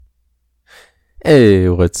Hey,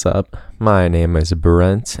 what's up? My name is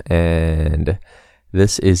Brent, and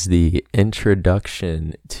this is the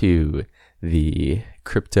introduction to the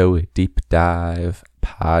Crypto Deep Dive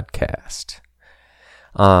podcast.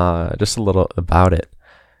 Just a little about it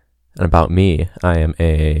and about me. I am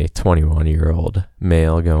a 21-year-old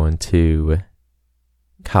male going to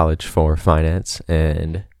college for finance,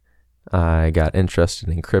 and I got interested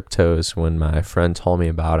in cryptos when my friend told me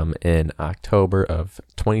about them in October of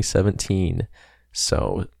 2017.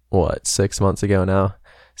 So, 6 months ago now?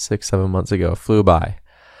 7 months ago, flew by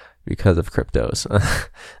because of cryptos.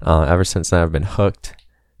 Ever since then, I've been hooked.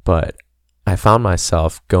 But I found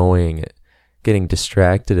myself getting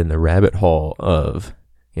distracted in the rabbit hole of,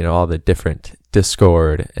 all the different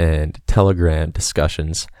Discord and Telegram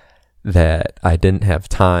discussions that I didn't have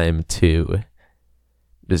time to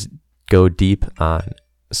just go deep on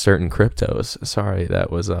certain cryptos. Sorry,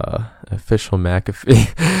 that was official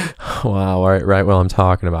McAfee. Wow, right while I'm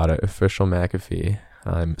talking about it, official McAfee.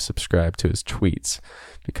 I'm subscribed to his tweets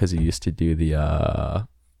because he used to do the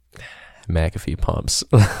McAfee pumps.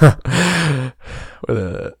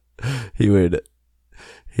 He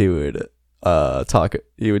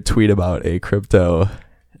would tweet about a crypto,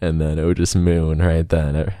 and then it would just moon right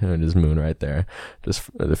then. It would just moon right there. Just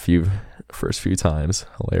the first few times.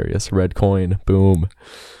 Hilarious. Red coin. Boom.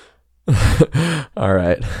 All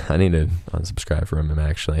right. I need to unsubscribe from him,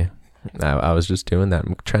 actually. I was just doing that.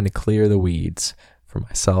 I'm trying to clear the weeds for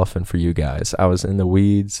myself and for you guys. I was in the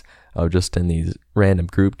weeds. I was just in these random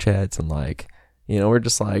group chats and we're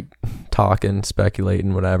just talking,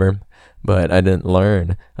 speculating, whatever. But I didn't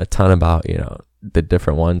learn a ton about, the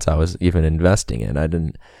different ones I was even investing in. I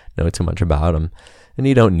didn't know too much about them. And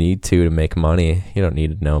you don't need to make money. You don't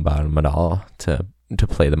need to know about them at all to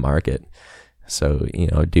play the market. So,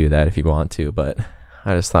 do that if you want to. But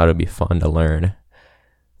I just thought it would be fun to learn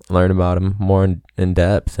about them more in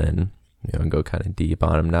depth and, go kind of deep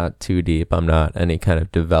on them. Not too deep. I'm not any kind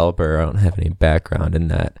of developer. I don't have any background in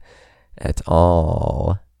that at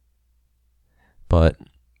all. But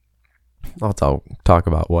I'll talk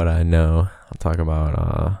about what I know. I'll talk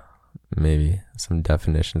about maybe some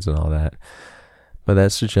definitions and all that. But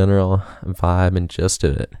that's the general vibe and gist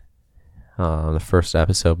of it. The first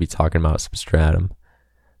episode will be talking about Substratum.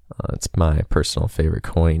 It's my personal favorite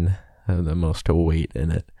coin. I have the most weight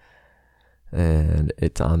in it. And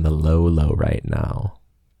it's on the low right now.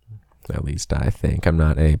 At least I think. I'm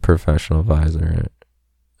not a professional advisor.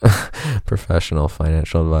 Professional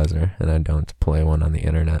financial advisor. And I don't play one on the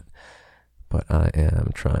internet. But I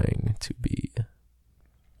am trying to be. That's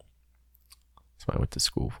what I went to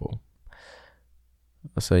school for.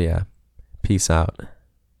 So yeah, peace out.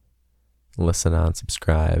 Listen on,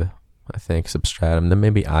 subscribe. I think Substratum, then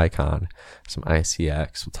maybe Icon, some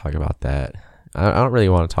ICX. We'll talk about that. I don't really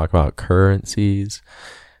want to talk about currencies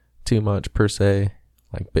too much per se,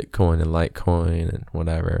 like Bitcoin and Litecoin and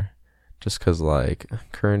whatever. Just because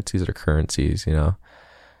currencies are currencies,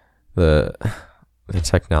 the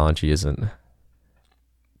technology isn't.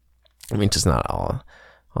 Just not all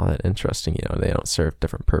that interesting. They don't serve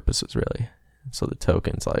different purposes really. So the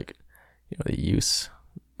tokens, the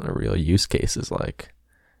real use cases like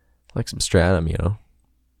Substratum,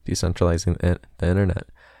 decentralizing the internet.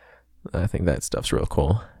 I think that stuff's real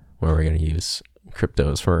cool. Where we're going to use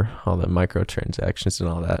cryptos for all the microtransactions and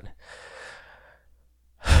all that.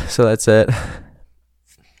 So that's it.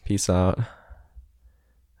 Peace out.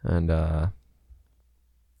 And I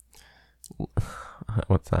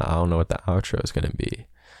don't know what the outro is going to be.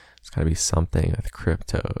 It's got to be something with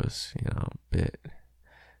cryptos,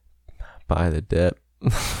 buy the dip.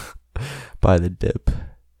 Buy the dip,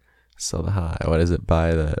 sell the high. What is it?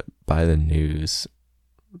 Buy the news.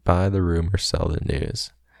 Buy the rumor, sell the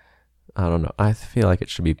news. I don't know. I feel like it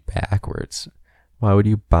should be backwards. Why would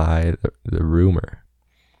you buy the rumor?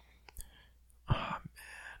 Oh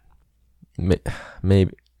man.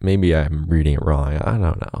 Maybe I'm reading it wrong. I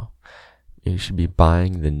don't know. You should be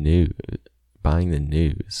buying the news.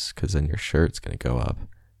 Because then your shirt's gonna go up,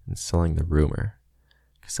 and selling the rumor.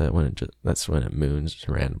 Because that's when it moons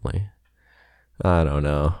randomly. I don't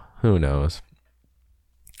know. Who knows?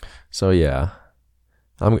 So yeah.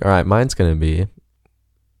 Alright, mine's gonna be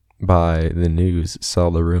buy the news,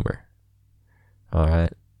 sell the rumor.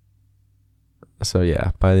 Alright. So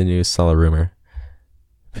yeah, buy the news, sell the rumor.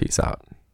 Peace out.